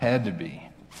Had to be.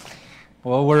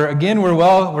 Well, we're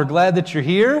glad that you're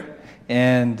here,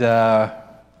 and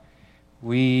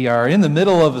we are in the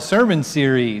middle of a sermon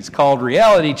series called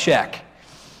Reality Check.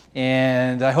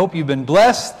 And I hope you've been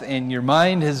blessed and your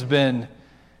mind has been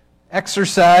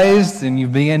exercised and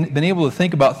you've been able to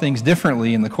think about things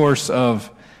differently in the course of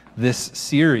this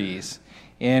series.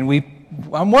 And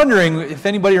I'm wondering if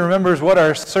anybody remembers what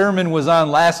our sermon was on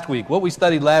last week, what we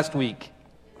studied last week.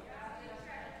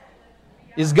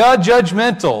 Is God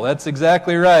judgmental? That's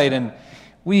exactly right. And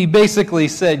we basically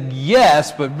said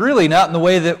yes, but really not in the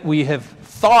way that we have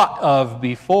thought of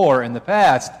before in the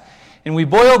past. And we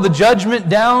boiled the judgment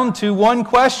down to one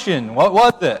question. What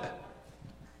was it?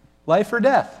 Life or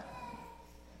death.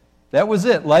 That was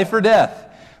it, life or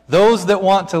death. Those that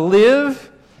want to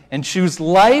live and choose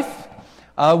life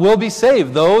will be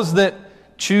saved. Those that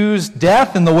choose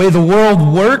death and the way the world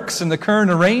works and the current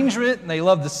arrangement, and they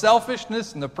love the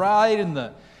selfishness and the pride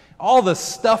and all the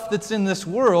stuff that's in this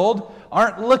world,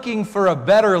 aren't looking for a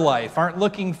better life, aren't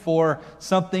looking for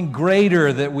something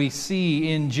greater that we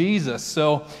see in Jesus.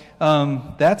 So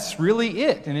that's really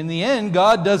it. And in the end,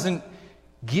 God doesn't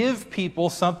give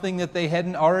people something that they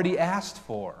hadn't already asked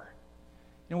for.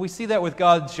 And we see that with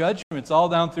God's judgments all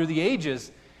down through the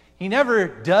ages. He never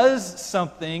does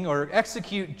something or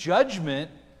execute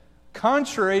judgment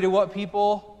contrary to what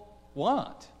people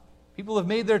want. People have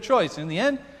made their choice. In the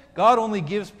end, God only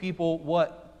gives people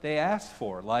what they asked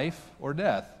for, life or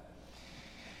death.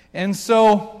 And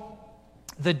so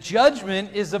the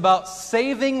judgment is about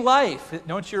saving life.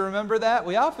 Don't you remember that?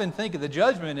 We often think of the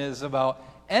judgment as about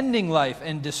ending life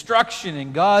and destruction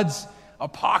and God's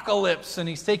apocalypse, and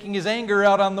He's taking His anger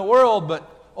out on the world,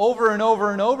 but over and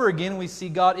over and over again, we see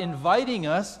God inviting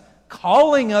us,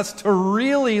 calling us to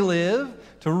really live,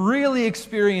 to really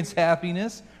experience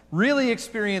happiness, really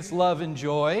experience love and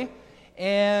joy.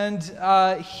 And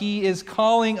He is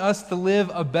calling us to live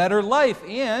a better life.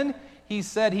 And He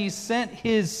said He sent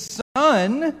His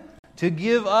Son to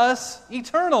give us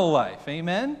eternal life.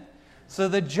 Amen? So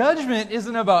the judgment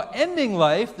isn't about ending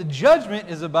life. The judgment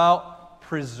is about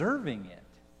preserving it.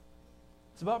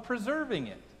 It's about preserving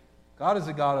it. God is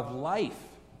a God of life,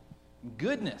 and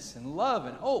goodness, and love,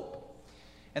 and hope.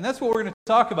 And that's what we're going to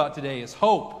talk about today is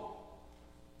hope.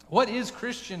 What is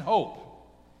Christian hope?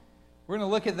 We're going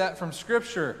to look at that from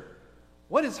Scripture.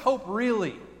 What is hope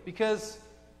really? Because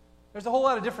there's a whole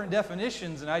lot of different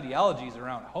definitions and ideologies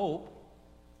around hope.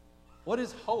 What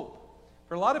is hope?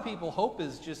 For a lot of people, hope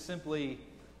is just simply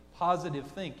positive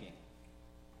thinking.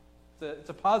 It's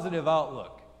a positive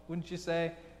outlook, wouldn't you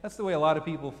say? That's the way a lot of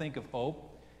people think of hope.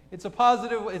 It's a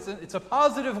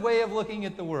positive way of looking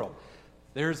at the world.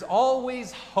 There's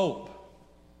always hope.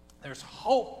 There's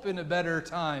hope in a better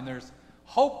time. There's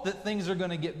hope that things are going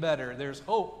to get better. There's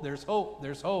hope, there's hope,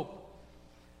 there's hope.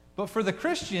 But for the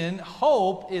Christian,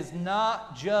 hope is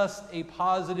not just a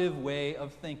positive way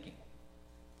of thinking.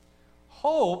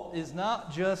 Hope is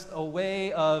not just a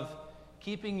way of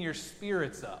keeping your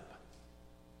spirits up.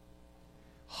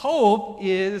 Hope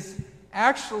is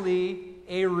actually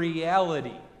a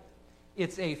reality.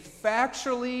 It's a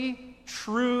factually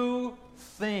true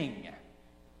thing.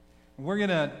 We're going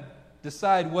to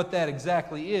decide what that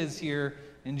exactly is here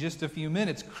in just a few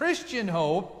minutes. Christian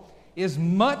hope is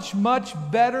much, much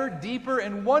better, deeper,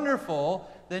 and wonderful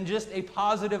than just a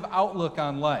positive outlook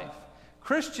on life.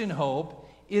 Christian hope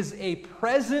is a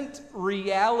present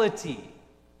reality,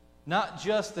 not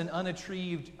just an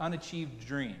unachieved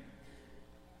dream.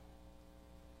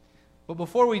 But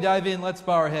before we dive in, let's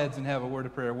bow our heads and have a word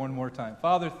of prayer one more time.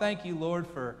 Father, thank you, Lord,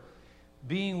 for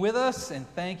being with us, and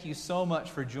thank you so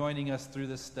much for joining us through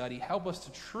this study. Help us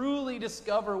to truly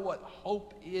discover what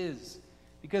hope is,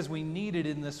 because we need it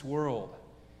in this world.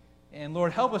 And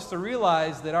Lord, help us to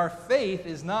realize that our faith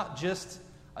is not just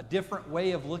a different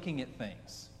way of looking at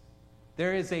things.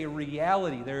 There is a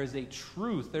reality, there is a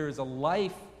truth, there is a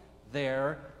life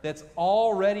there that's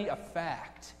already a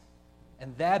fact,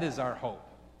 and that is our hope.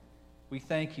 We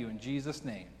thank you in Jesus'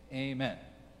 name. Amen.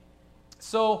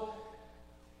 So,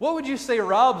 what would you say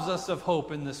robs us of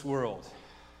hope in this world?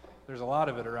 There's a lot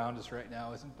of it around us right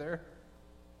now, isn't there?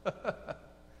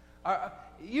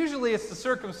 Usually it's the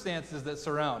circumstances that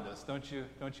surround us. Don't you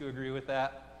agree with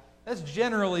that? That's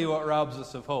generally what robs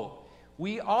us of hope.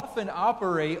 We often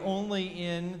operate only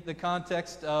in the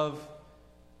context of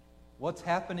what's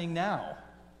happening now.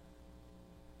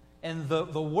 And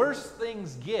the worse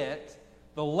things get,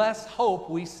 the less hope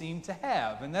we seem to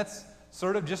have. And that's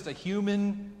sort of just a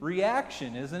human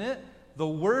reaction, isn't it? The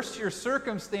worse your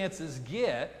circumstances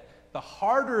get, the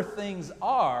harder things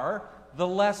are, the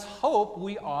less hope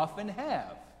we often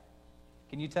have.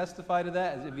 Can you testify to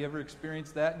that? Have you ever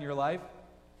experienced that in your life?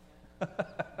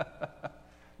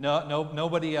 No,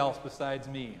 nobody else besides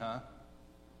me, huh?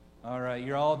 All right,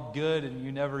 you're all good and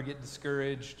you never get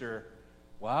discouraged or,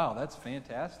 wow, that's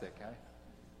fantastic. I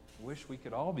wish we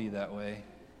could all be that way.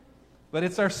 But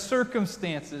it's our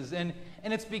circumstances, and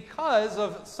it's because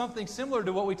of something similar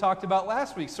to what we talked about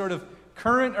last week, sort of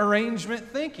current arrangement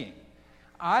thinking.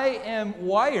 I am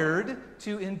wired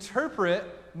to interpret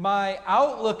my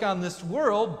outlook on this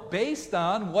world based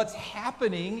on what's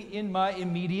happening in my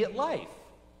immediate life.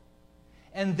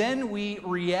 And then we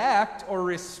react or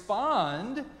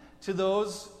respond to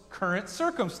those current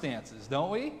circumstances,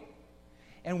 don't we?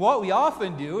 And what we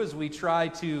often do is we try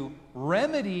to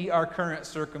remedy our current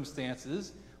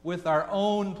circumstances with our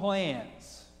own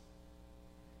plans.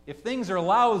 If things are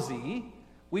lousy,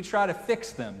 we try to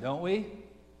fix them, don't we?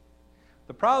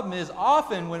 The problem is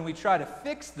often when we try to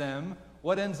fix them,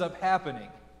 what ends up happening?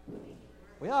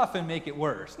 We often make it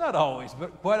worse. Not always,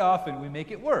 but quite often we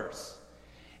make it worse.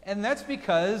 And that's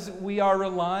because we are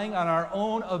relying on our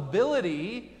own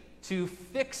ability to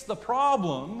fix the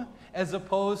problem as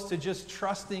opposed to just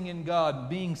trusting in God,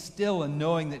 being still and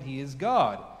knowing that He is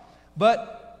God.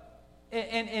 But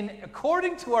and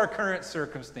according to our current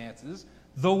circumstances,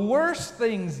 the worse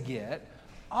things get,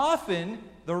 often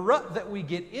the rut that we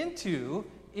get into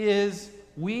is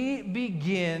we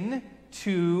begin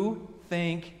to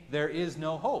think there is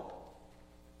no hope.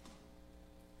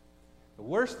 The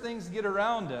worse things get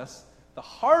around us, the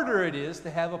harder it is to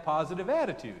have a positive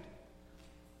attitude.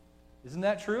 Isn't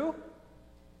that true?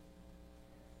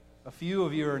 A few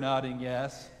of you are nodding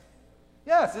yes.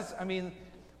 Yes,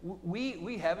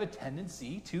 we have a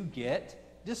tendency to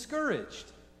get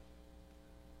discouraged.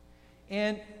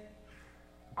 And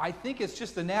I think it's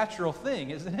just a natural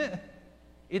thing, isn't it?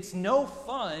 It's no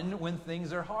fun when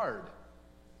things are hard.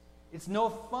 It's no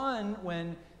fun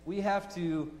when we have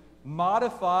to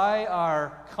modify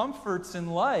our comforts in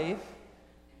life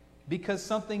because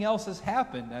something else has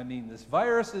happened. I mean, this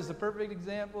virus is a perfect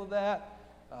example of that.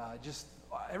 Just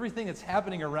everything that's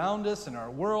happening around us in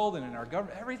our world and in our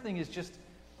government, everything is just,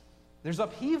 there's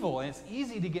upheaval, and it's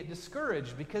easy to get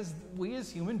discouraged because we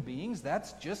as human beings,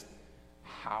 that's just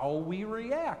how we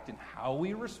react and how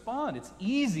we respond. It's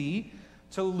easy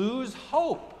to lose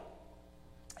hope.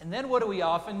 And then what do we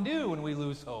often do when we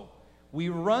lose hope? We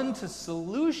run to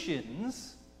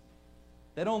solutions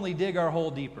that only dig our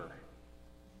hole deeper.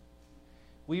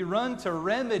 We run to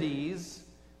remedies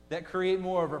that create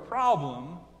more of a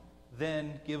problem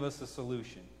than give us a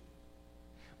solution.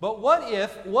 But what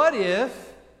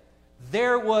if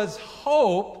there was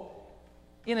hope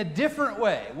in a different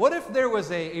way? What if there was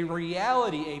a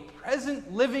reality, a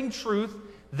present living truth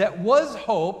that was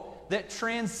hope that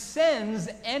transcends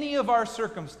any of our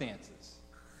circumstances?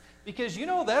 Because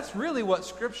that's really what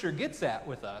Scripture gets at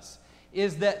with us,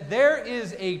 is that there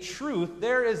is a truth,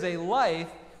 there is a life,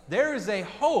 there is a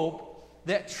hope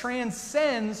that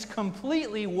transcends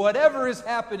completely whatever is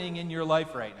happening in your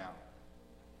life right now.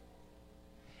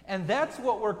 And that's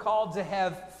what we're called to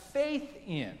have faith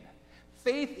in.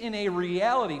 Faith in a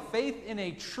reality, faith in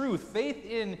a truth, faith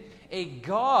in a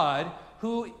God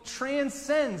who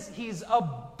transcends. He's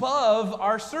above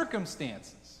our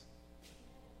circumstances.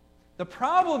 The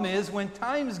problem is when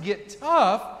times get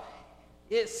tough,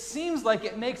 it seems like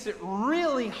it makes it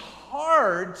really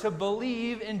hard to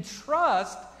believe and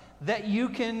trust that you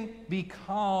can be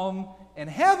calm and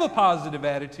have a positive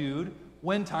attitude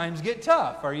when times get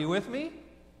tough. Are you with me?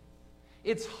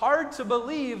 It's hard to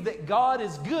believe that God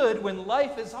is good when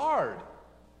life is hard.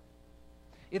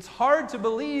 It's hard to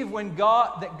believe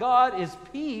that God is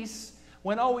peace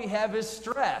when all we have is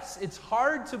stress. It's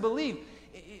hard to believe.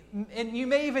 And you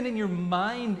may even in your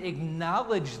mind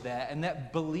acknowledge that and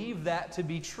believe that to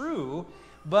be true,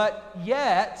 but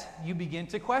yet you begin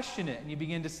to question it and you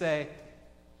begin to say,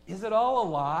 is it all a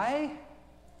lie?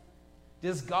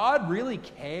 Does God really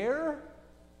care?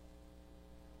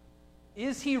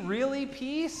 Is He really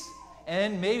peace?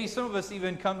 And maybe some of us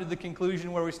even come to the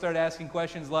conclusion where we start asking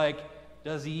questions like,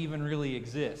 does He even really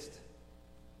exist?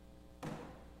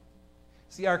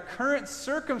 See, our current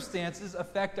circumstances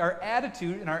affect our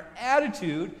attitude, and our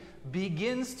attitude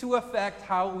begins to affect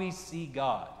how we see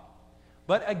God.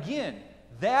 But again,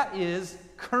 that is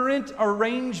current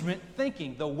arrangement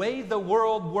thinking, the way the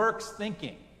world works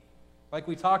thinking, like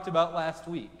we talked about last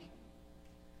week.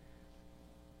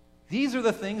 These are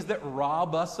the things that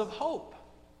rob us of hope,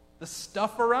 the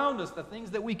stuff around us, the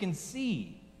things that we can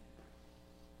see.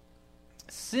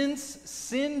 Since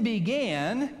sin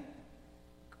began,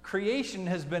 creation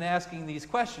has been asking these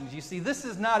questions. You see, this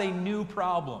is not a new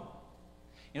problem.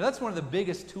 That's one of the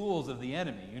biggest tools of the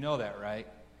enemy. You know that, right?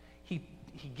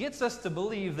 He gets us to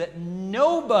believe that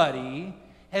nobody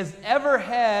has ever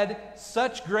had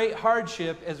such great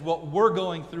hardship as what we're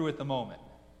going through at the moment.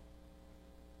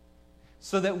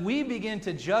 So that we begin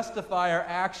to justify our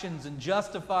actions and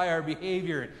justify our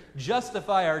behavior and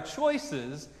justify our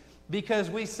choices because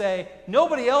we say,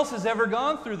 nobody else has ever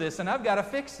gone through this and I've got to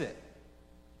fix it.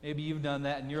 Maybe you've done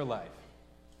that in your life.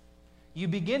 You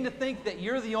begin to think that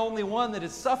you're the only one that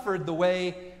has suffered the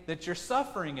way that you're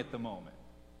suffering at the moment.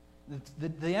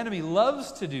 The enemy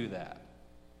loves to do that.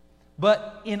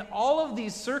 But in all of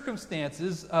these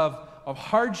circumstances of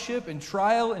hardship and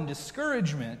trial and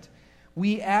discouragement,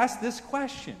 we ask this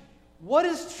question: what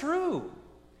is true?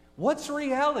 What's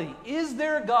reality? Is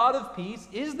there a God of peace?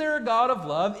 Is there a God of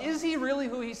love? Is he really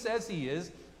who he says he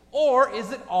is? Or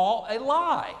is it all a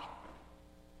lie?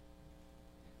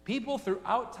 People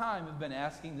throughout time have been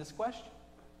asking this question.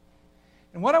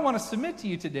 And what I want to submit to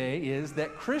you today is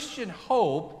that Christian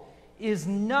hope is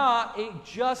not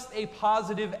just a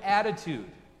positive attitude.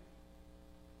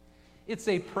 It's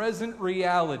a present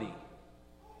reality.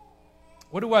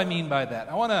 What do I mean by that?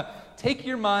 I want to take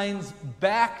your minds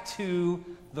back to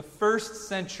the first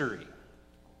century.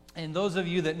 And those of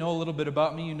you that know a little bit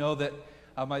about me, you know that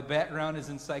my background is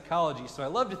in psychology. So I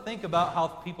love to think about how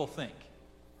people think.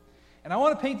 And I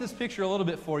want to paint this picture a little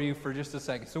bit for you for just a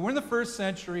second. So we're in the first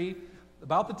century,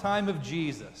 about the time of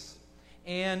Jesus.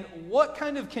 And what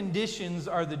kind of conditions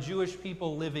are the Jewish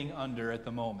people living under at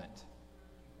the moment?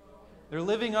 They're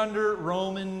living under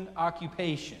Roman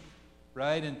occupation,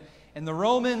 right? And the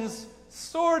Romans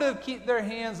sort of keep their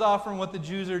hands off from what the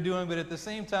Jews are doing, but at the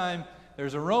same time,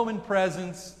 there's a Roman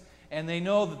presence, and they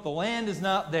know that the land is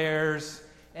not theirs,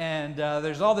 and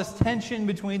there's all this tension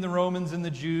between the Romans and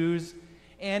the Jews.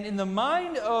 And in the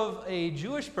mind of a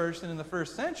Jewish person in the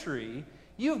first century,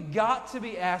 you've got to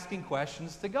be asking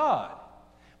questions to God,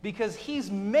 because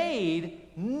he's made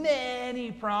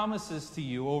many promises to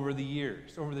you over the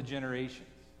years, over the generations.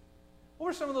 What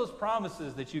are some of those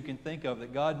promises that you can think of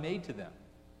that God made to them?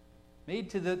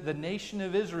 Made to the nation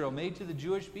of Israel, made to the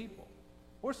Jewish people?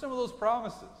 What are some of those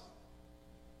promises?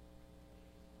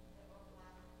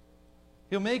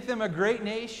 He'll make them a great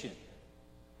nation.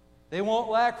 They won't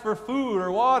lack for food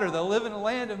or water. They'll live in a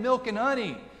land of milk and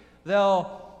honey.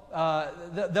 They'll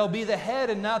be the head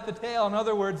and not the tail. In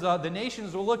other words, the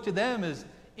nations will look to them as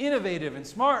innovative and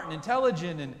smart and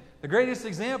intelligent and the greatest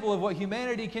example of what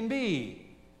humanity can be.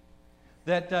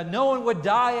 That no one would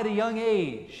die at a young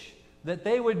age. That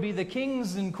they would be the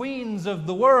kings and queens of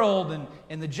the world,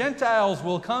 and the Gentiles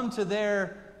will come to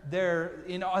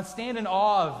stand in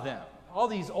awe of them. All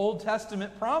these Old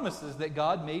Testament promises that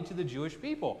God made to the Jewish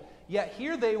people. Yet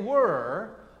here they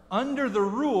were under the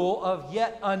rule of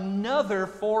yet another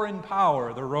foreign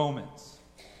power, the Romans.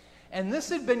 And this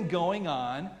had been going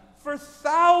on for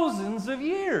thousands of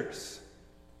years.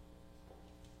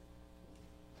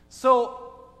 So,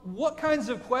 what kinds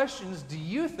of questions do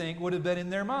you think would have been in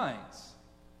their minds?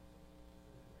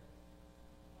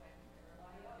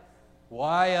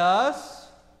 Why us?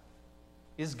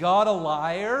 Is God a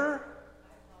liar?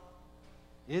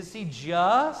 Is he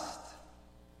just?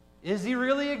 Does he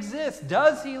really exist?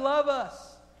 Does he love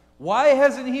us? Why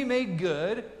hasn't he made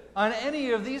good on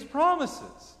any of these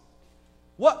promises?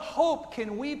 What hope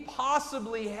can we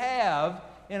possibly have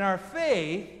in our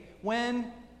faith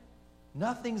when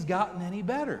nothing's gotten any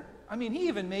better? I mean, he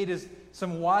even made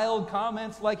some wild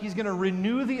comments like he's going to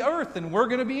renew the earth and we're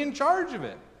going to be in charge of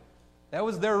it. That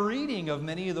was their reading of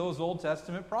many of those Old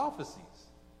Testament prophecies.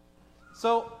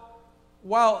 So,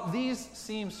 while these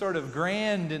seem sort of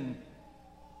grand and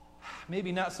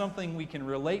maybe not something we can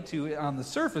relate to on the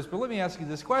surface, but let me ask you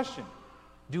this question.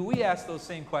 Do we ask those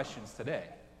same questions today?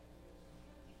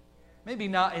 Maybe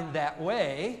not in that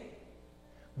way,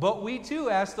 but we too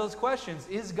ask those questions.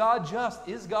 Is God just?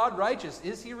 Is God righteous?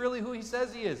 Is he really who he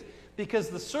says he is? Because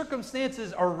the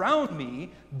circumstances around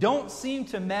me don't seem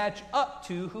to match up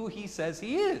to who he says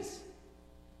he is.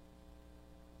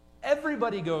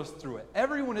 Everybody goes through it.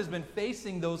 Everyone has been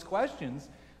facing those questions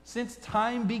since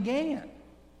time began.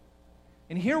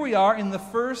 And here we are in the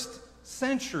first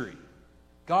century.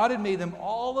 God had made them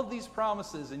all of these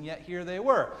promises, and yet here they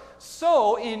were.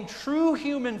 So, in true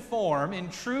human form, in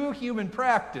true human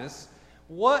practice,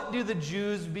 what do the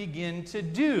Jews begin to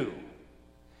do?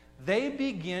 They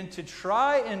begin to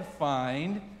try and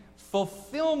find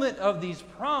fulfillment of these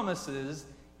promises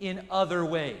in other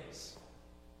ways.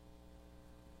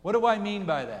 What do I mean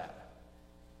by that?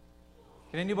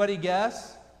 Can anybody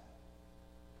guess?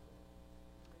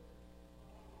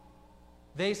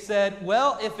 They said,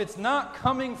 well, if it's not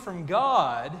coming from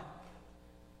God,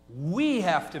 We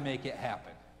have to make it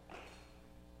happen.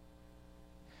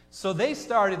 So they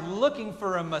started looking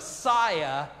for a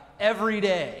Messiah every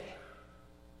day.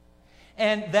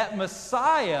 And that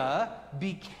Messiah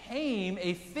became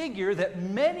a figure that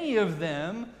many of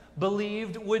them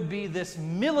believed would be this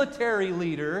military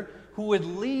leader who would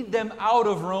lead them out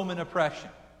of Roman oppression.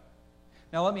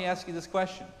 Now let me ask you this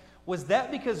question. Was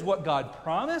that because what God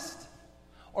promised?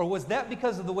 Or was that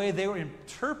because of the way they were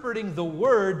interpreting the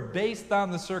word based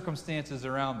on the circumstances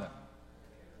around them?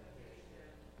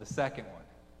 The second one.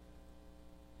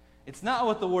 It's not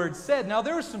what the word said. Now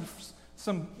there were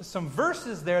some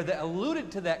verses there that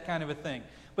alluded to that kind of a thing.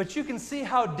 But you can see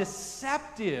how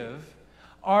deceptive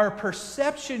our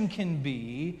perception can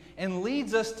be and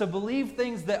leads us to believe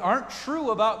things that aren't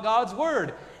true about God's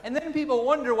word. And then people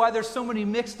wonder why there's so many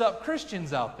mixed up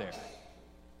Christians out there.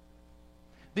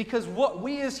 Because what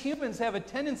we as humans have a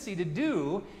tendency to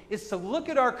do is to look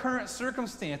at our current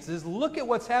circumstances, look at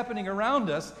what's happening around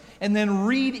us, and then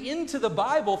read into the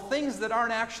Bible things that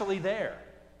aren't actually there.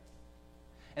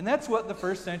 And that's what the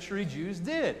first century Jews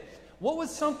did. What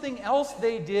was something else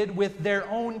they did with their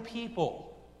own people?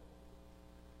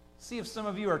 See if some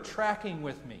of you are tracking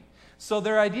with me. So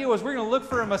their idea was, we're going to look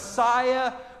for a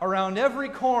Messiah around every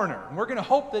corner, and we're going to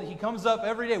hope that he comes up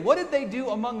every day. What did they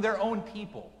do among their own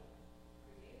people?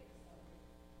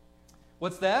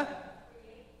 What's that?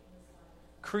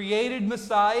 Created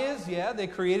messiahs. Yeah, they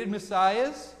created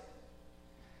messiahs.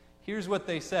 Here's what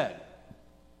they said.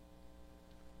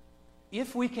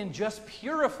 If we can just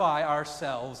purify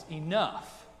ourselves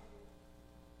enough,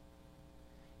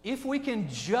 if we can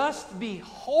just be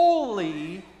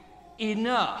holy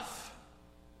enough,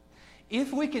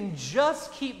 if we can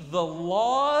just keep the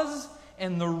laws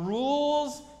and the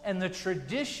rules and the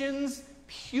traditions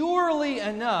purely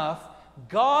enough,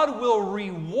 God will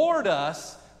reward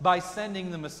us by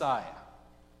sending the Messiah.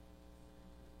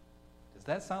 Does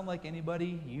that sound like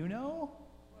anybody you know?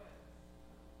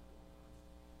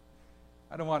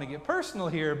 I don't want to get personal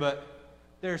here, but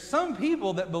there are some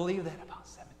people that believe that about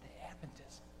Seventh-day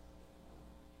Adventism.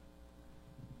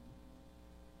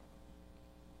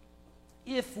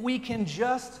 If we can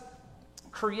just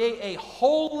create a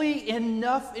holy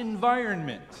enough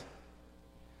environment,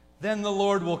 then the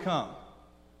Lord will come.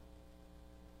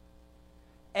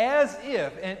 As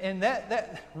if, and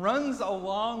that runs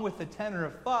along with the tenor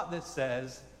of thought that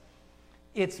says,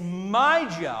 it's my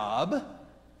job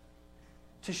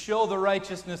to show the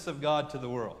righteousness of God to the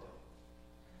world,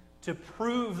 to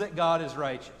prove that God is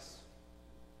righteous.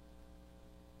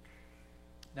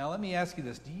 Now let me ask you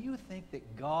this. Do you think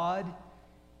that God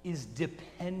is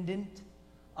dependent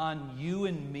on you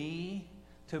and me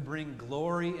to bring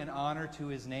glory and honor to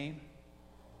his name?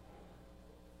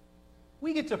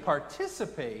 We get to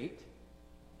participate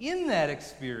in that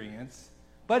experience,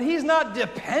 but he's not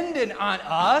dependent on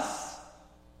us.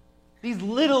 These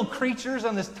little creatures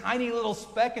on this tiny little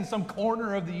speck in some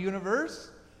corner of the universe.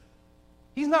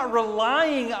 He's not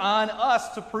relying on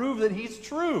us to prove that he's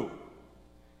true.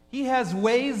 He has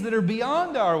ways that are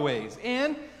beyond our ways.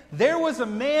 And there was a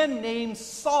man named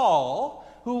Saul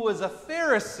who was a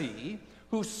Pharisee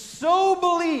who so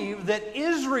believed that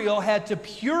Israel had to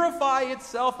purify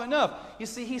itself enough. You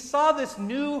see, he saw this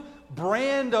new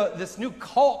brand, this new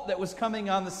cult that was coming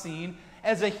on the scene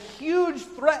as a huge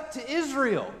threat to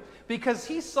Israel, because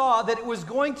he saw that it was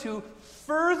going to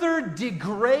further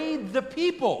degrade the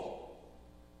people,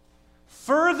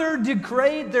 further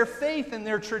degrade their faith and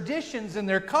their traditions and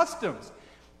their customs.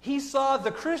 He saw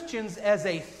the Christians as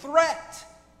a threat.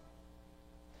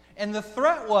 And the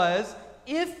threat was,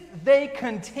 if they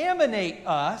contaminate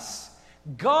us,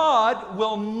 God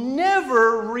will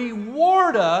never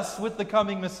reward us with the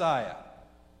coming Messiah.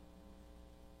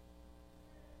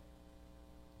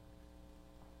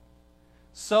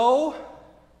 So,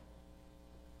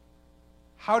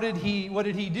 what did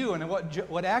he do, and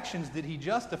what actions did he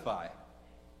justify?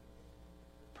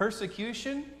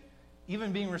 Persecution,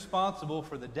 even being responsible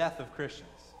for the death of Christians.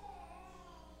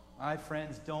 My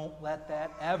friends, don't let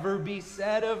that ever be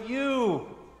said of you.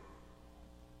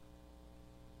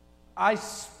 I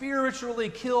spiritually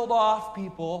killed off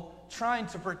people trying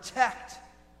to protect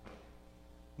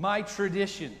my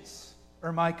traditions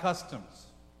or my customs.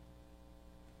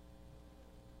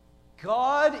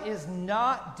 God is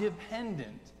not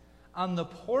dependent on the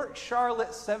Port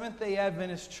Charlotte Seventh-day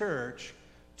Adventist Church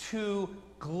to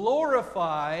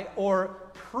glorify or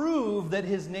prove that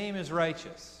his name is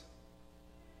righteous.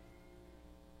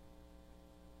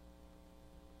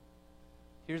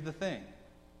 Here's the thing.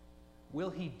 Will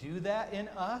he do that in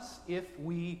us if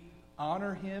we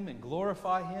honor him and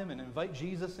glorify him and invite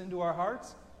Jesus into our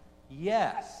hearts?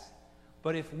 Yes.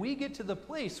 But if we get to the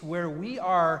place where we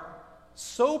are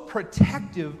so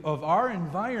protective of our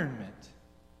environment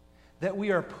that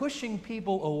we are pushing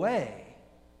people away,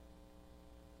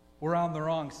 we're on the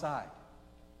wrong side.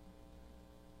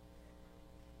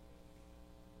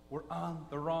 We're on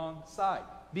the wrong side.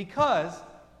 Because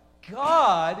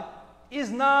God is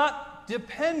not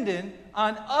dependent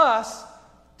on us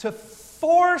to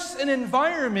force an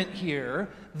environment here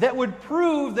that would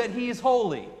prove that He is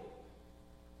holy.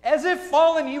 As if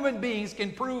fallen human beings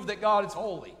can prove that God is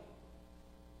holy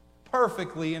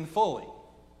perfectly and fully.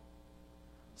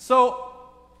 So,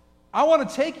 I want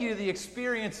to take you to the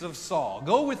experience of Saul.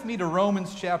 Go with me to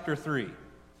Romans chapter 3.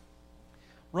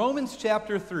 Romans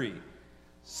chapter 3.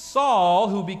 Saul,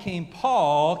 who became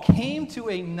Paul, came to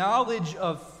a knowledge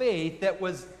of faith that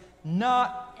was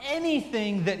not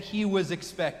anything that he was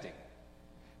expecting.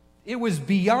 It was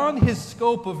beyond his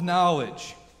scope of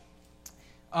knowledge,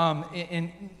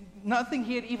 and nothing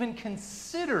he had even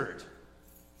considered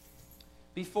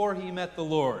before he met the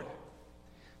Lord.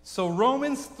 So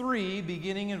Romans 3,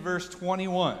 beginning in verse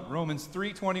 21. Romans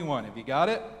 3:21. Have you got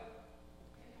it?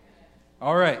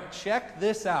 All right, check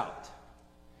this out.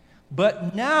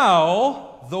 But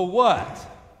now, the what?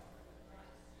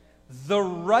 The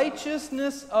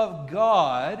righteousness of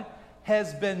God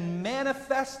has been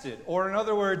manifested, or in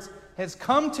other words, has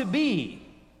come to be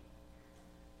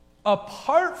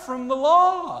apart from the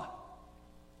law.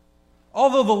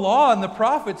 Although the law and the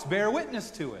prophets bear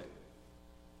witness to it.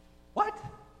 What?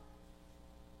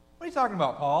 What are you talking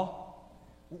about, Paul?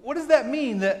 What does that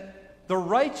mean, that the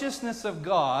righteousness of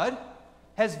God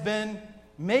has been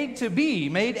made to be,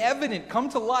 made evident, come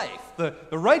to life? The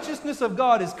righteousness of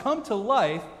God has come to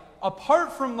life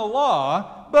apart from the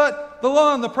law, but the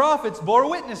law and the prophets bore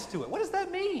witness to it. What does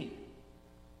that mean?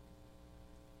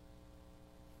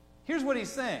 Here's what he's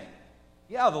saying.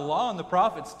 Yeah, the law and the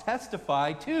prophets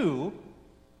testify to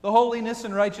the holiness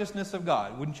and righteousness of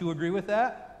God. Wouldn't you agree with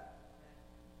that?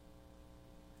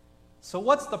 So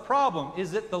what's the problem?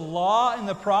 Is it the law and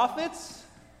the prophets?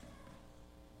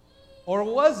 Or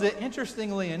was it,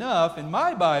 interestingly enough, in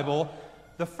my Bible,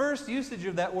 the first usage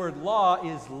of that word law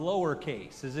is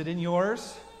lowercase. Is it in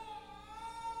yours?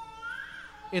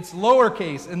 It's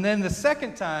lowercase. And then the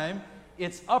second time,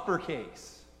 it's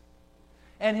uppercase.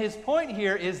 And his point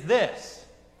here is this.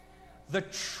 The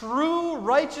true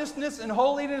righteousness and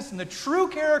holiness and the true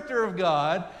character of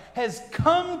God has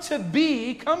come to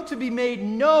be made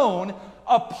known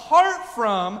apart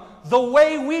from the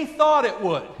way we thought it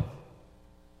would.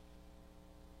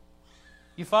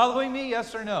 You following me?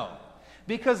 Yes or no?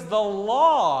 Because the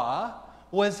law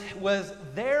was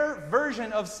their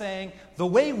version of saying the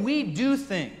way we do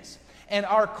things, and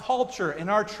our culture, and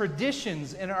our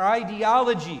traditions, and our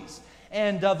ideologies,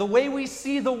 and the way we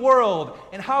see the world,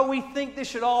 and how we think this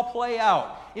should all play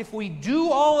out. If we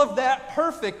do all of that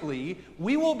perfectly,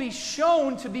 we will be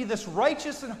shown to be this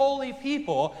righteous and holy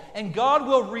people, and God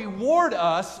will reward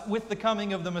us with the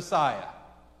coming of the Messiah.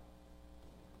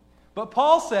 But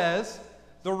Paul says,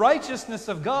 the righteousness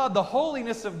of God, the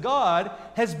holiness of God,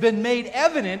 has been made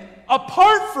evident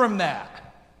apart from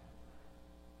that.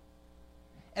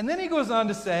 And then he goes on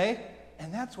to say,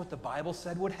 and that's what the Bible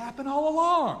said would happen all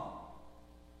along.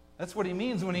 That's what he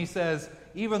means when he says,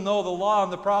 even though the law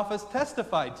and the prophets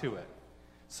testified to it.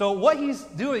 So what he's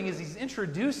doing is he's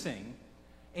introducing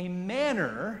a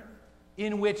manner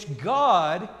in which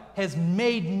God has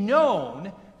made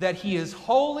known that He is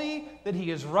holy, that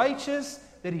He is righteous,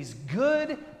 that He's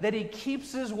good, that He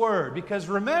keeps His word. Because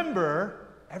remember,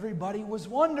 everybody was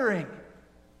wondering,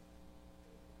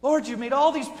 Lord, you made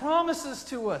all these promises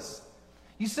to us.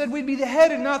 You said we'd be the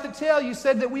head and not the tail. You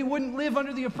said that we wouldn't live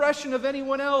under the oppression of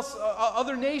anyone else,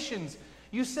 other nations.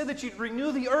 You said that you'd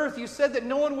renew the earth. You said that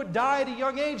no one would die at a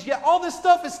young age. Yet all this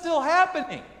stuff is still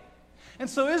happening. And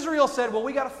so Israel said, well,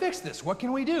 we got to fix this. What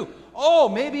can we do? Oh,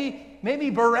 maybe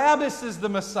Barabbas is the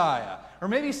Messiah. Or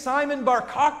maybe Simon Bar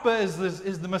Kokhba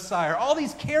is the Messiah. All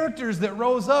these characters that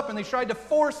rose up and they tried to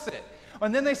force it.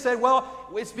 And then they said, well,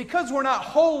 it's because we're not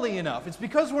holy enough. It's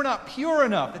because we're not pure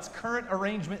enough. It's current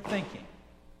arrangement thinking.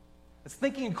 It's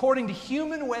thinking according to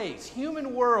human ways,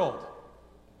 human world.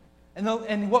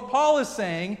 And what Paul is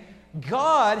saying,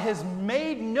 God has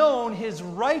made known His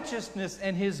righteousness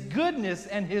and His goodness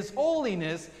and His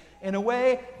holiness in a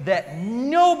way that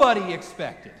nobody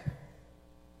expected.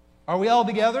 Are we all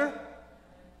together?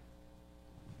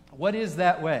 What is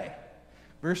that way?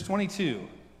 Verse 22.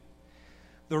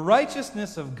 The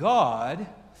righteousness of God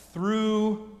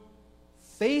through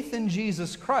faith in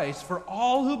Jesus Christ for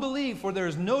all who believe, for there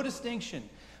is no distinction.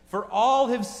 For all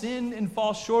have sinned and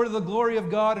fall short of the glory of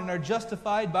God and are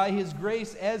justified by His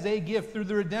grace as a gift through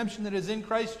the redemption that is in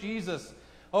Christ Jesus.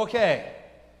 Okay,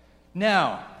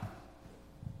 now,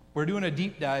 we're doing a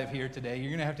deep dive here today.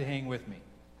 You're going to have to hang with me.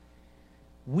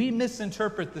 We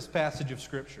misinterpret this passage of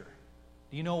Scripture.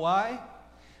 Do you know why?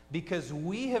 Because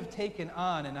we have taken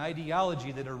on an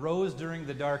ideology that arose during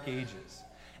the Dark Ages.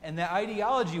 And that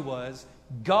ideology was,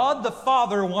 God the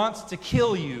Father wants to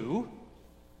kill you,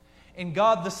 and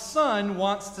God the Son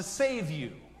wants to save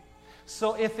you.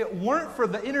 So if it weren't for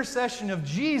the intercession of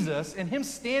Jesus and Him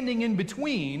standing in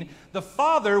between, the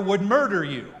Father would murder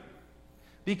you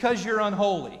because you're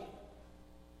unholy.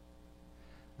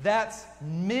 That's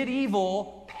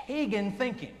medieval pagan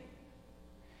thinking.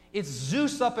 It's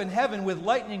Zeus up in heaven with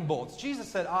lightning bolts. Jesus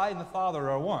said, I and the Father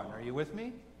are one. Are you with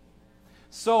me?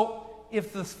 So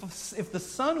if the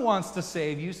Son wants to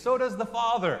save you, so does the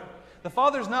Father. The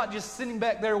Father's not just sitting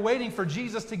back there waiting for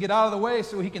Jesus to get out of the way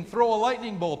so He can throw a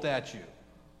lightning bolt at you.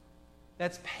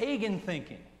 That's pagan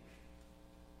thinking.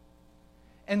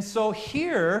 And so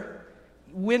here,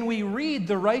 when we read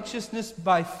the righteousness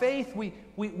by faith,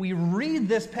 we read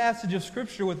this passage of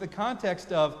Scripture with the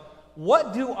context of,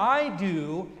 what do I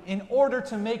do in order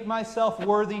to make myself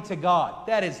worthy to God?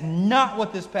 That is not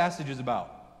what this passage is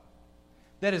about.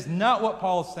 That is not what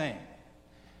Paul is saying.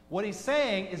 What he's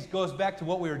saying goes back to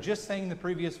what we were just saying in the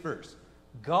previous verse.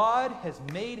 God has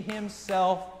made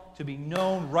Himself to be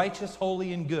known righteous,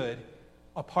 holy, and good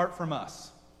apart from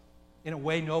us in a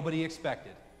way nobody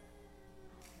expected.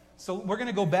 So we're going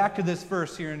to go back to this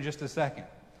verse here in just a second.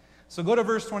 So go to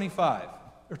verse 25,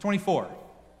 or 24.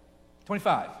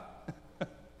 25.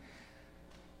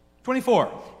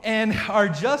 24. And are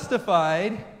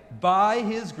justified by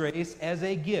His grace as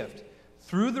a gift,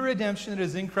 through the redemption that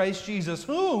is in Christ Jesus,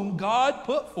 whom God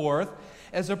put forth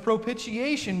as a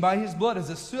propitiation by His blood, as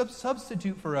a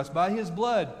substitute for us by His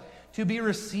blood, to be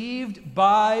received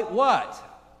by what?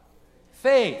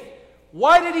 Faith.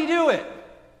 Why did He do it?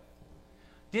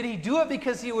 Did He do it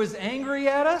because He was angry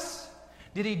at us?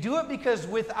 Did He do it because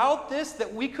without this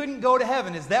that we couldn't go to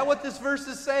heaven? Is that what this verse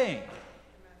is saying?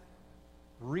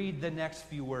 Read the next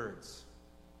few words.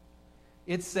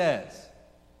 It says,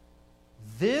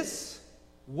 this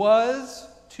was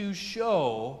to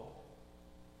show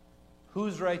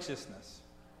whose righteousness?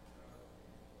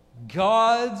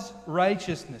 God's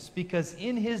righteousness, because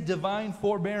in His divine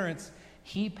forbearance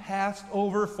He passed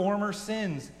over former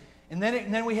sins. And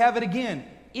then we have it again.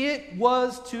 It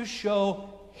was to show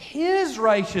His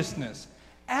righteousness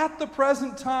at the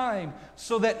present time,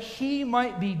 so that He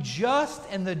might be just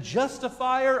and the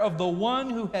justifier of the one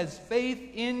who has faith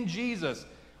in Jesus.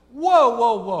 Whoa,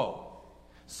 whoa, whoa.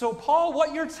 So, Paul,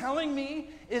 what you're telling me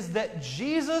is that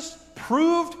Jesus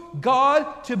proved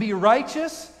God to be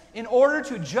righteous in order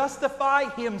to justify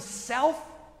Himself?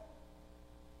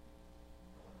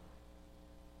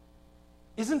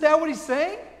 Isn't that what He's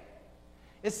saying?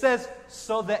 It says,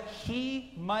 so that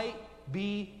He might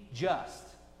be just.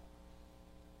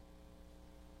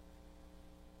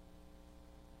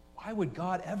 Why would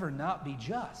God ever not be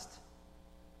just?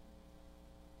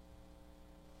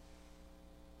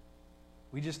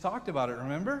 We just talked about it,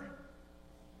 remember?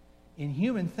 In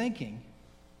human thinking,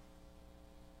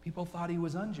 people thought He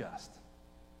was unjust.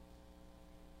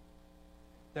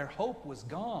 Their hope was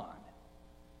gone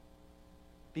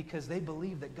because they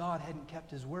believed that God hadn't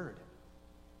kept His word.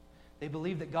 They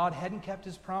believed that God hadn't kept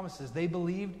His promises. They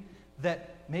believed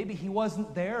that maybe He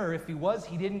wasn't there, or if He was,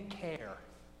 He didn't care.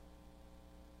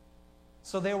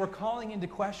 So they were calling into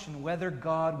question whether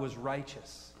God was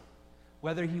righteous,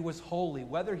 whether He was holy,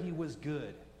 whether He was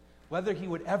good, whether He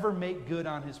would ever make good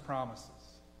on His promises.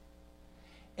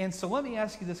 And so let me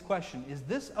ask you this question. Is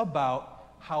this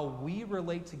about how we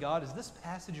relate to God? Is this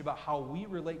passage about how we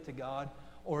relate to God,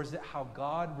 or is it how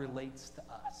God relates to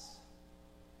us?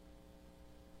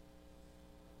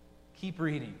 Keep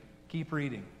reading. Keep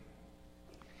reading.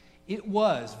 It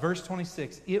was, verse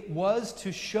 26, it was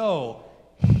to show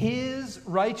His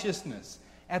righteousness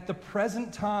at the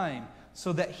present time,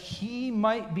 so that He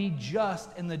might be just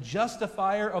and the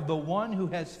justifier of the one who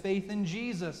has faith in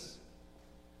Jesus.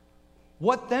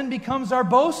 What then becomes our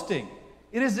boasting?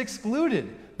 It is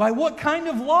excluded. By what kind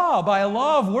of law? By a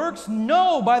law of works?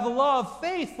 No, by the law of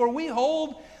faith. For we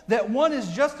hold that one is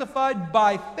justified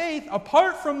by faith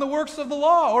apart from the works of the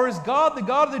law. Or is God the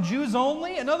God of the Jews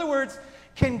only? In other words,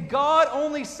 can God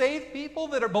only save people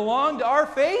that belong to our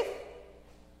faith?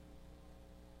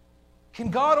 Can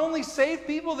God only save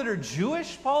people that are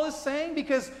Jewish, Paul is saying?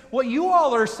 Because what you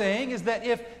all are saying is that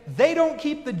if they don't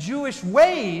keep the Jewish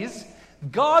ways,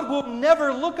 God will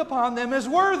never look upon them as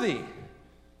worthy.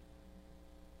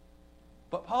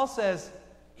 But Paul says,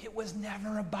 it was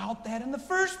never about that in the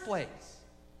first place.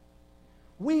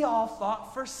 We all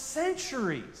thought for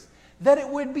centuries that it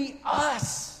would be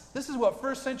us. This is what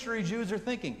first century Jews are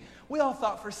thinking. We all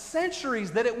thought for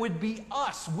centuries that it would be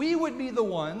us. We would be the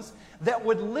ones that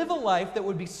would live a life that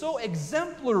would be so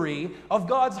exemplary of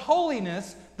God's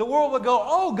holiness, the world would go,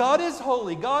 oh, God is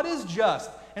holy, God is just.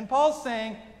 And Paul's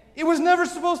saying, it was never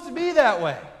supposed to be that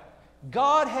way.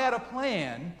 God had a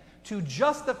plan to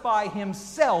justify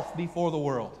himself before the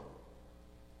world.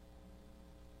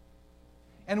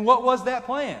 And what was that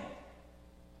plan?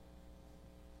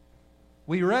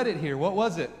 We read it here. What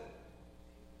was it?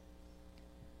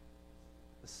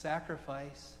 The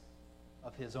sacrifice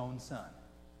of his own Son.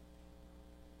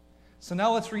 So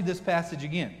now let's read this passage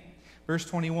again. Verse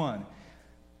 21.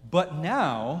 But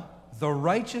now the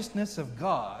righteousness of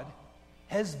God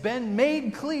has been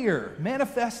made clear,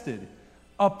 manifested,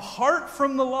 apart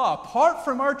from the law, apart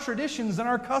from our traditions and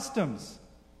our customs.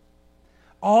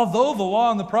 Although the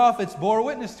law and the prophets bore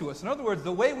witness to us. In other words,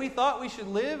 the way we thought we should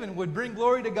live and would bring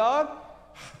glory to God,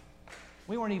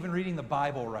 we weren't even reading the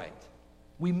Bible right.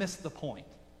 We missed the point.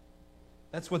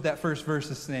 That's what that first verse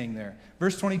is saying there.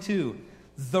 Verse 22,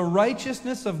 the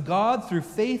righteousness of God through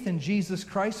faith in Jesus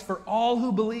Christ for all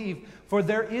who believe, for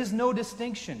there is no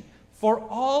distinction. For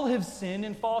all have sinned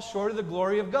and fall short of the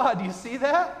glory of God. Do you see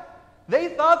that? They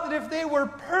thought that if they were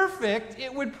perfect,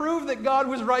 it would prove that God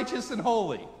was righteous and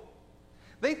holy.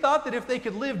 They thought that if they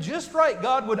could live just right,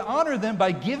 God would honor them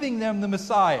by giving them the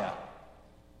Messiah.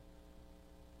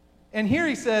 And here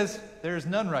he says, there is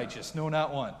none righteous, no,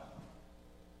 not one.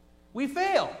 We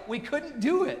failed. We couldn't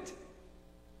do it.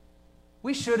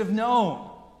 We should have known,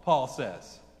 Paul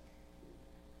says.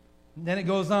 And then it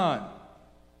goes on.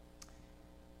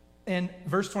 In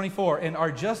verse 24, and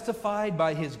are justified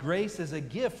by his grace as a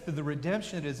gift through the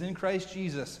redemption that is in Christ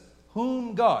Jesus,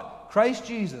 whom God, Christ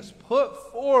Jesus,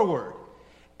 put forward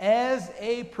as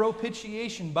a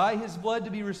propitiation by his blood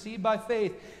to be received by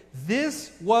faith.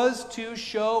 This was to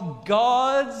show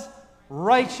God's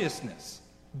righteousness.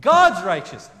 God's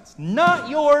righteousness. Not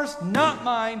yours, not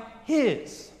mine,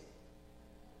 his.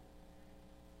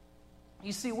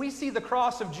 You see, we see the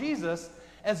cross of Jesus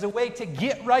as a way to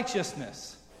get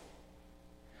righteousness.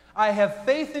 I have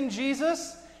faith in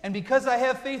Jesus, and because I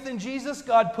have faith in Jesus,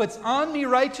 God puts on me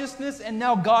righteousness, and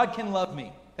now God can love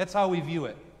me. That's how we view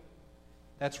it.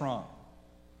 That's wrong.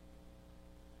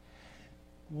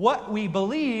 What we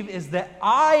believe is that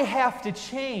I have to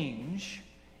change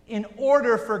in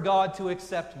order for God to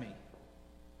accept me.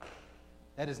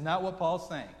 That is not what Paul's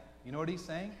saying. You know what he's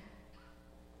saying?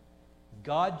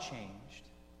 God changed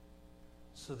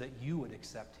so that you would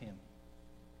accept him.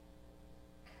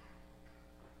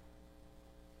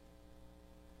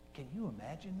 Can you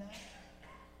imagine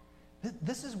that?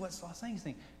 This is what Paul's saying. He's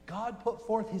saying, God put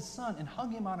forth his Son and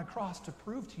hung him on a cross to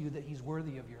prove to you that he's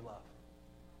worthy of your love.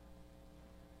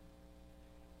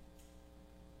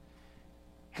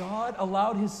 God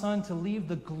allowed his Son to leave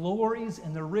the glories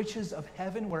and the riches of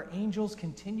heaven where angels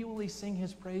continually sing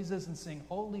his praises and sing,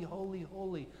 holy, holy,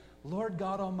 holy, Lord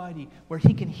God Almighty, where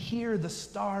he can hear the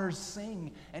stars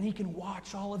sing and he can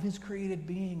watch all of his created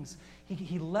beings.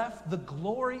 He left the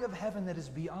glory of heaven that is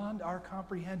beyond our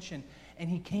comprehension, and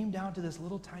he came down to this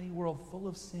little tiny world full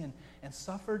of sin and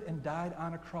suffered and died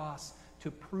on a cross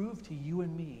to prove to you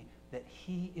and me that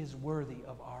he is worthy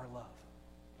of our love.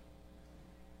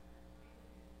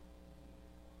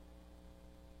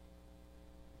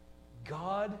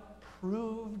 God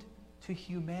proved to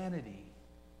humanity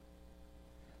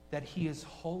that he is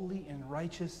holy and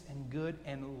righteous and good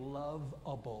and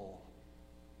lovable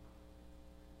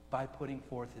by putting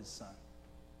forth his Son.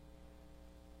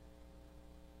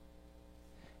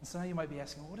 And so now you might be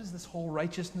asking, what is this whole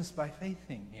righteousness by faith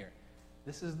thing here?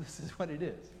 This is what it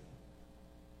is.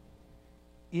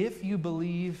 If you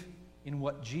believe in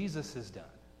what Jesus has done,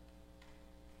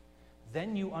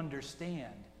 then you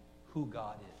understand who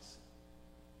God is.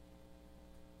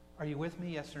 Are you with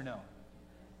me, yes or no?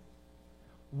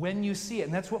 When you see it,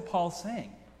 and that's what Paul's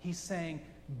saying. He's saying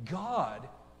God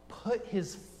put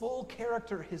his full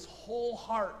character, his whole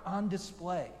heart on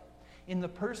display in the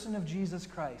person of Jesus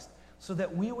Christ so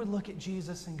that we would look at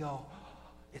Jesus and go,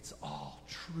 it's all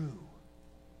true.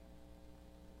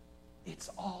 It's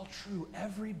all true,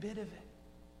 every bit of it.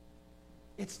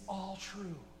 It's all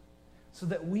true. So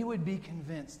that we would be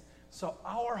convinced, so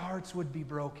our hearts would be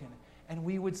broken, and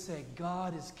we would say,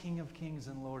 God is King of kings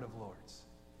and Lord of lords.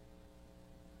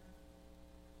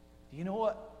 Do you know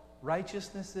what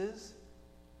righteousness is?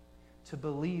 To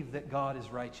believe that God is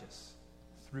righteous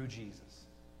through Jesus.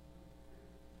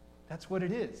 That's what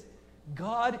it is.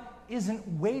 God isn't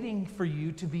waiting for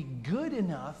you to be good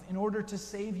enough in order to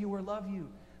save you or love you.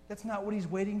 That's not what He's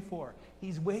waiting for.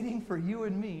 He's waiting for you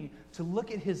and me to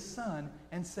look at His Son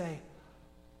and say,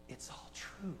 it's all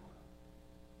true.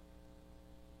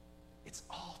 It's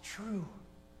all true.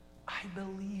 I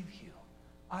believe you.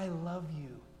 I love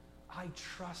you. I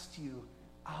trust you.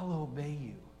 I'll obey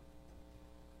you.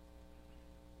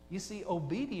 You see,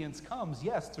 obedience comes,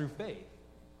 yes, through faith.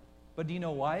 But do you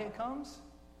know why it comes?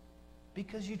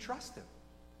 Because you trust Him.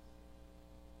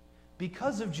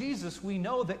 Because of Jesus, we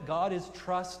know that God is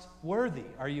trustworthy.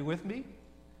 Are you with me?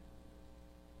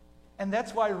 And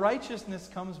that's why righteousness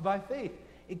comes by faith.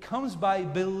 It comes by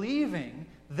believing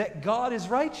that God is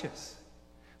righteous.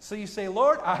 So you say,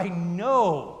 Lord, I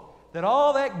know that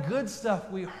all that good stuff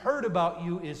we heard about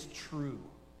you is true.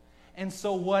 And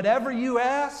so whatever you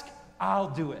ask, I'll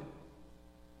do it.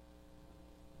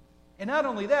 And not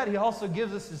only that, He also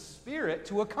gives us His Spirit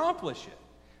to accomplish it.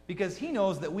 Because He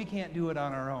knows that we can't do it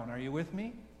on our own. Are you with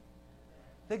me?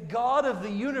 The God of the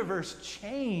universe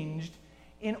changed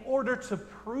in order to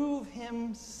prove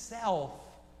Himself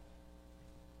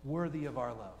worthy of our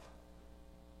love.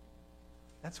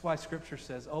 That's why Scripture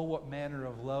says, oh, what manner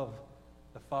of love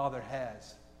the Father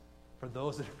has for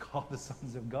those that are called the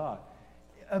sons of God.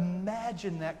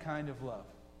 Imagine that kind of love.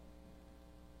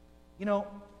 You know,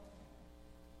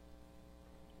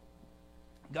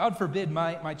 God forbid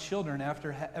my children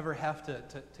ever have to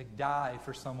die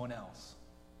for someone else.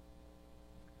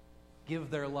 Give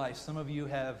their life. Some of you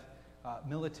have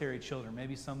military children,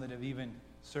 maybe some that have even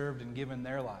served and given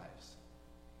their lives.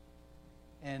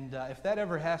 And if that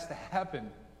ever has to happen,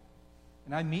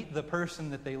 and I meet the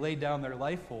person that they laid down their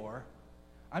life for,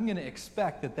 I'm going to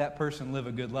expect that person live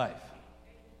a good life.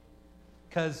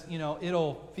 Because, you know,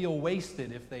 it'll feel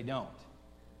wasted if they don't.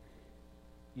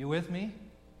 You with me?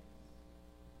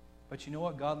 But you know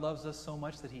what? God loves us so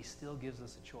much that He still gives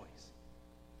us a choice.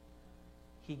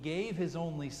 He gave His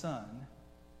only Son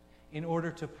in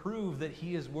order to prove that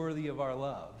He is worthy of our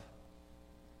love.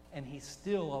 And He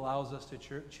still allows us to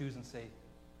choose and say,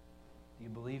 do you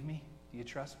believe me? Do you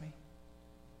trust me?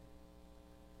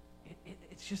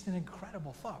 It's just an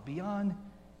incredible thought. Beyond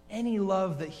any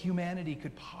love that humanity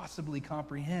could possibly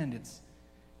comprehend. It's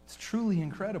truly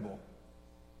incredible.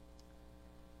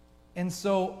 And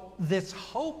so, this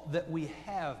hope that we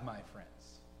have, my friends,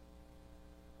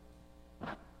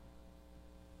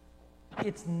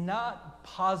 it's not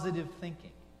positive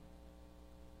thinking.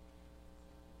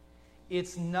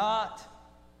 It's not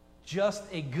just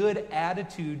a good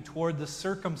attitude toward the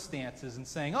circumstances and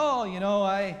saying, oh, you know,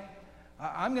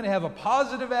 I'm going to have a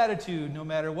positive attitude no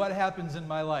matter what happens in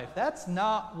my life. That's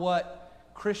not what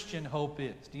Christian hope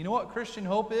is. Do you know what Christian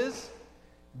hope is?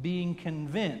 Being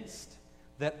convinced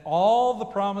that all the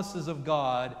promises of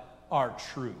God are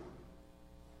true.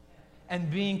 And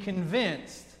being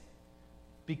convinced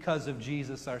because of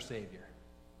Jesus our Savior.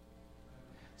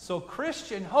 So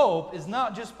Christian hope is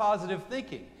not just positive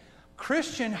thinking.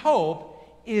 Christian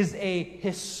hope is a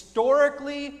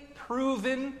historically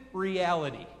proven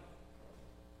reality.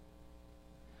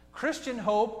 Christian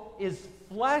hope is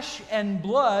flesh and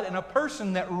blood in a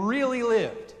person that really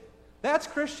lived. That's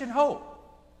Christian hope.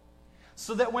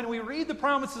 So that when we read the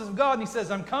promises of God and He says,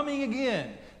 I'm coming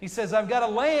again. He says, I've got a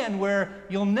land where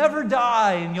you'll never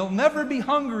die and you'll never be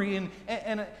hungry.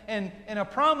 And a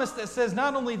promise that says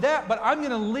not only that, but I'm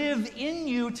going to live in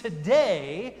you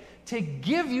today to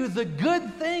give you the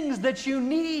good things that you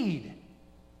need.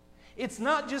 It's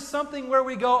not just something where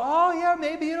we go, oh yeah,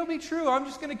 maybe it'll be true. I'm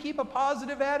just going to keep a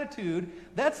positive attitude.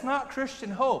 That's not Christian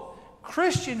hope.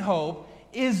 Christian hope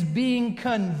is being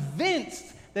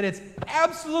convinced that it's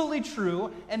absolutely true,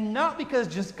 and not because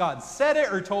just God said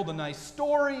it or told a nice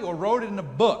story or wrote it in a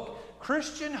book.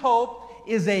 Christian hope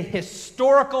is a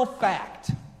historical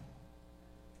fact.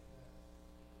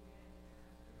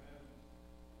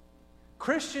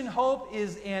 Christian hope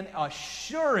is an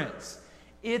assurance.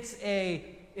 It's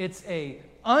a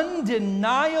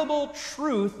undeniable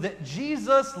truth that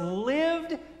Jesus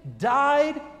lived,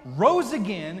 died, rose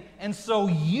again, and so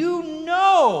you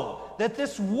know that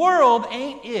this world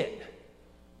ain't it.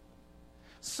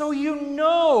 So you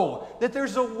know that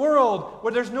there's a world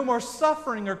where there's no more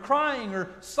suffering or crying or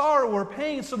sorrow or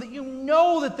pain, so that you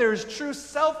know that there's true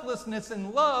selflessness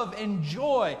and love and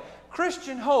joy.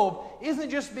 Christian hope isn't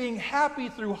just being happy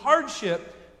through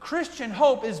hardship. Christian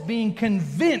hope is being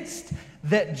convinced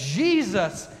that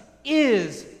Jesus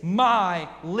is my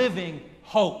living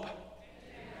hope.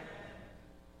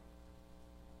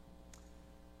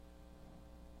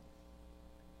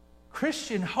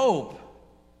 Christian hope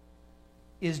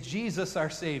is Jesus our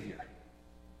Savior.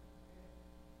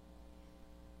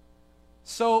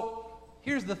 So,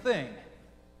 here's the thing.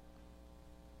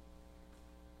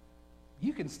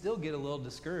 You can still get a little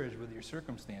discouraged with your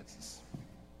circumstances.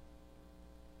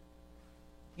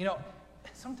 You know,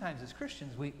 sometimes as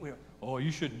Christians, we're, oh, you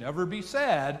should never be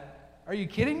sad. Are you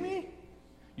kidding me?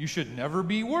 You should never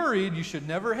be worried. You should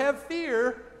never have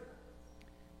fear.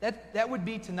 That would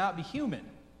be to not be human.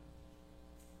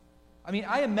 I mean,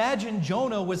 I imagine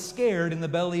Jonah was scared in the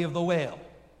belly of the whale.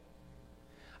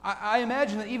 I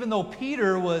imagine that even though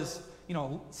Peter was,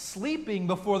 sleeping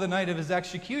before the night of his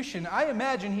execution, I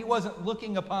imagine he wasn't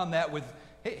looking upon that with,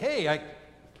 hey,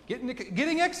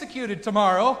 getting executed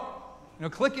tomorrow,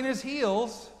 clicking his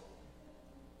heels.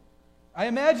 I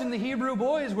imagine the Hebrew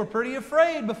boys were pretty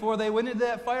afraid before they went into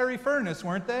that fiery furnace,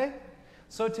 weren't they?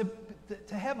 So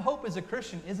to have hope as a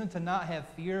Christian isn't to not have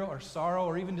fear or sorrow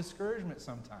or even discouragement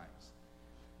sometimes.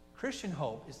 Christian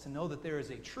hope is to know that there is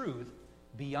a truth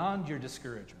beyond your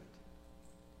discouragement,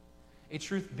 a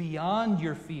truth beyond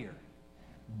your fear,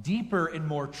 deeper and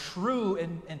more true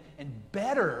and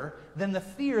better than the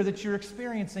fear that you're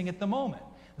experiencing at the moment.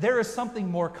 There is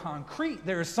something more concrete.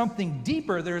 There is something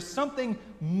deeper. There is something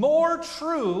more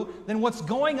true than what's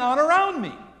going on around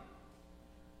me.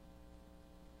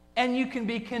 And you can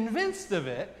be convinced of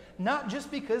it, not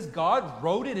just because God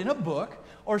wrote it in a book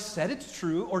or said it's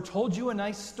true or told you a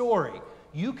nice story.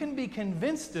 You can be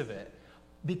convinced of it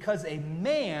because a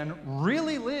man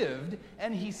really lived,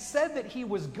 and he said that he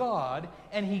was God,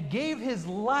 and he gave his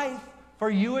life for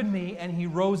you and me, and he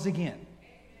rose again.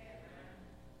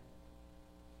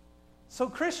 So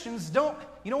Christians don't,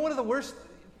 one of the worst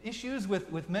issues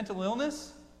with mental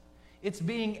illness? It's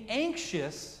being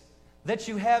anxious that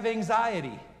you have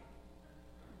anxiety.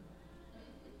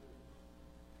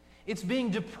 It's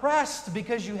being depressed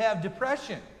because you have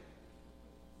depression.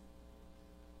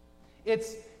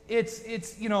 It's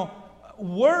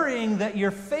worrying that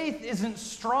your faith isn't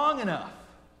strong enough.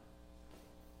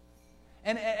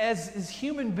 And as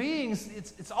human beings,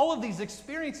 it's all of these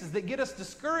experiences that get us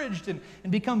discouraged and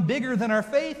become bigger than our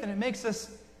faith, and it makes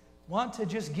us want to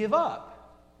just give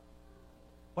up.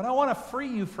 But I want to free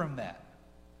you from that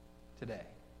today.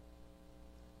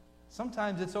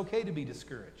 Sometimes it's okay to be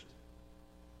discouraged.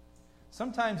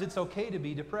 Sometimes it's okay to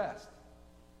be depressed.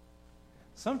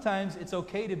 Sometimes it's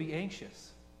okay to be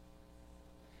anxious.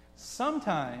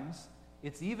 Sometimes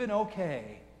it's even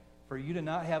okay for you to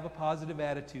not have a positive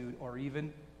attitude or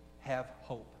even have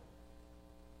hope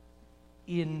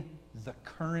in the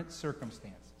current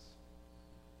circumstances.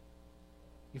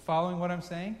 You following what I'm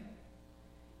saying?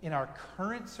 In our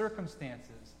current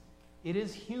circumstances, it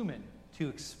is human to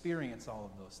experience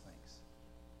all of those things.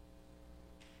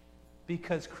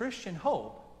 Because Christian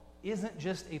hope isn't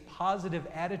just a positive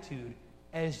attitude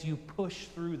as you push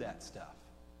through that stuff.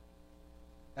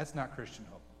 That's not Christian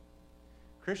hope.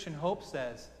 Christian hope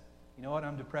says, you know what,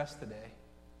 I'm depressed today,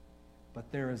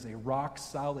 but there is a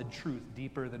rock-solid truth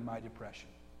deeper than my depression.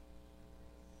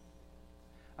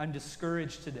 I'm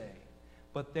discouraged today,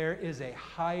 but there is a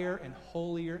higher and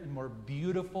holier and more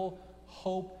beautiful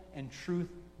hope and truth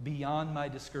beyond my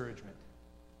discouragement.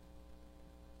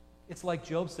 It's like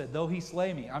Job said, though he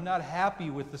slay me, I'm not happy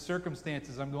with the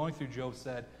circumstances I'm going through, Job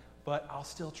said, but I'll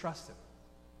still trust him.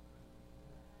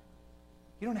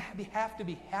 You don't have to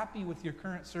be happy with your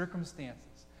current circumstances.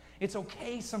 It's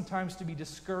okay sometimes to be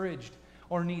discouraged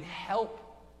or need help.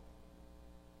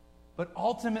 But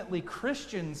ultimately,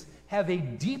 Christians have a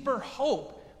deeper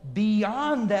hope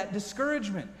beyond that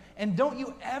discouragement. And don't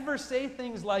you ever say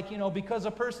things like, because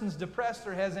a person's depressed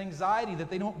or has anxiety, that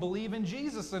they don't believe in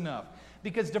Jesus enough.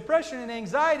 Because depression and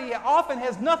anxiety often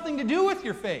has nothing to do with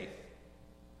your faith.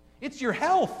 It's your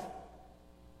health.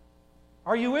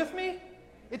 Are you with me?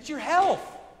 It's your health.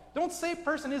 Don't say a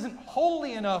person isn't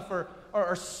holy enough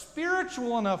or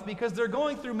spiritual enough because they're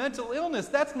going through mental illness.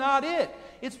 That's not it.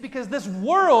 It's because this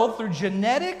world, through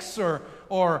genetics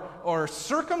or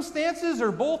circumstances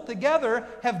or both together,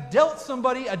 have dealt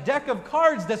somebody a deck of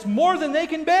cards that's more than they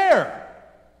can bear.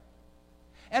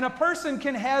 And a person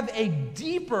can have a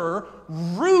deeper,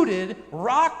 rooted,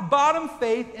 rock-bottom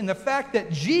faith in the fact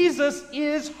that Jesus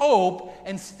is hope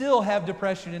and still have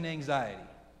depression and anxiety.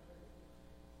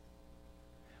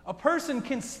 A person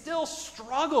can still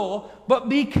struggle but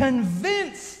be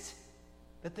convinced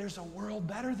that there's a world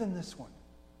better than this one.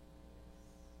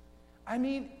 I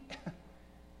mean,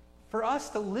 for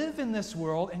us to live in this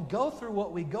world and go through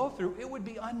what we go through, it would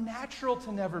be unnatural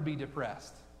to never be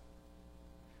depressed.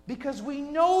 Because we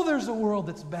know there's a world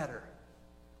that's better.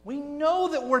 We know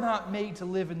that we're not made to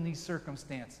live in these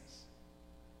circumstances.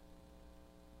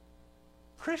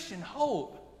 Christian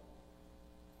hope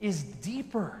is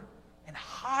deeper and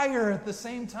higher at the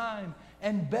same time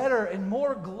and better and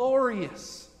more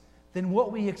glorious than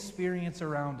what we experience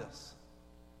around us.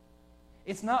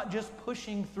 It's not just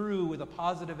pushing through with a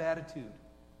positive attitude.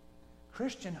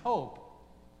 Christian hope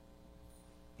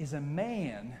is a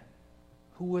man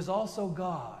who was also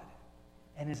God,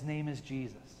 and his name is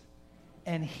Jesus.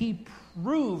 And he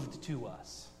proved to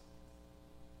us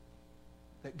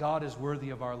that God is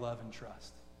worthy of our love and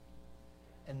trust,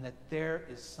 and that there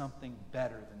is something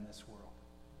better than this world.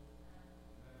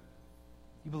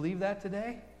 You believe that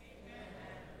today? Amen.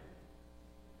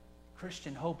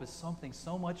 Christian hope is something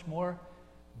so much more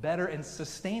better and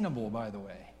sustainable, by the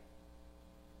way,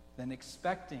 than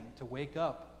expecting to wake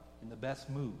up in the best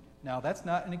mood. Now, that's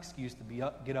not an excuse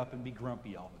to get up and be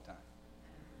grumpy all the time.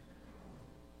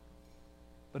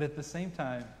 But at the same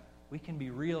time, we can be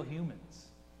real humans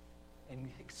and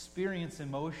experience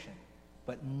emotion,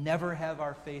 but never have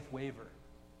our faith waver,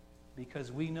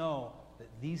 because we know that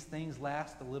these things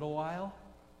last a little while,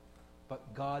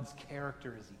 but God's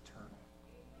character is eternal.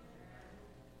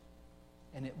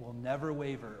 And it will never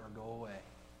waver or go away.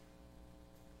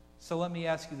 So let me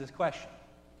ask you this question.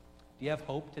 Do you have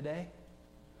hope today?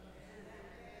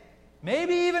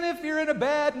 Maybe even if you're in a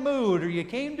bad mood, or you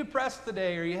came depressed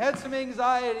today, or you had some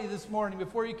anxiety this morning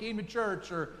before you came to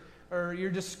church, or you're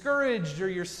discouraged, or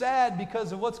you're sad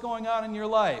because of what's going on in your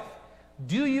life.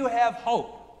 Do you have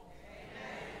hope?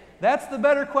 That's the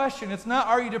better question. It's not,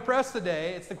 are you depressed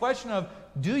today? It's the question of,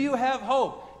 do you have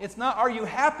hope? It's not, are you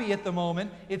happy at the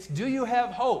moment? It's, do you have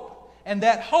hope? And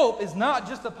that hope is not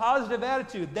just a positive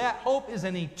attitude. That hope is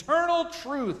an eternal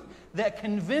truth that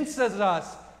convinces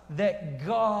us that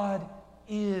God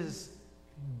is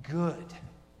good.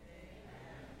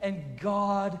 And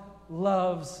God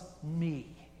loves me.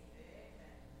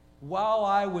 While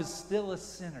I was still a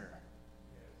sinner,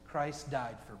 Christ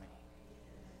died for me.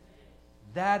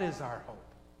 That is our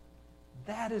hope.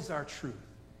 That is our truth.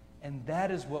 And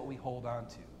that is what we hold on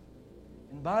to.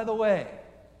 And by the way,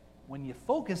 when you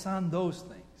focus on those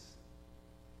things,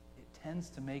 it tends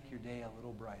to make your day a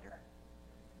little brighter.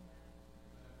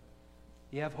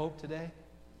 You have hope today?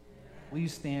 Will you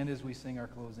stand as we sing our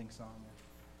closing song?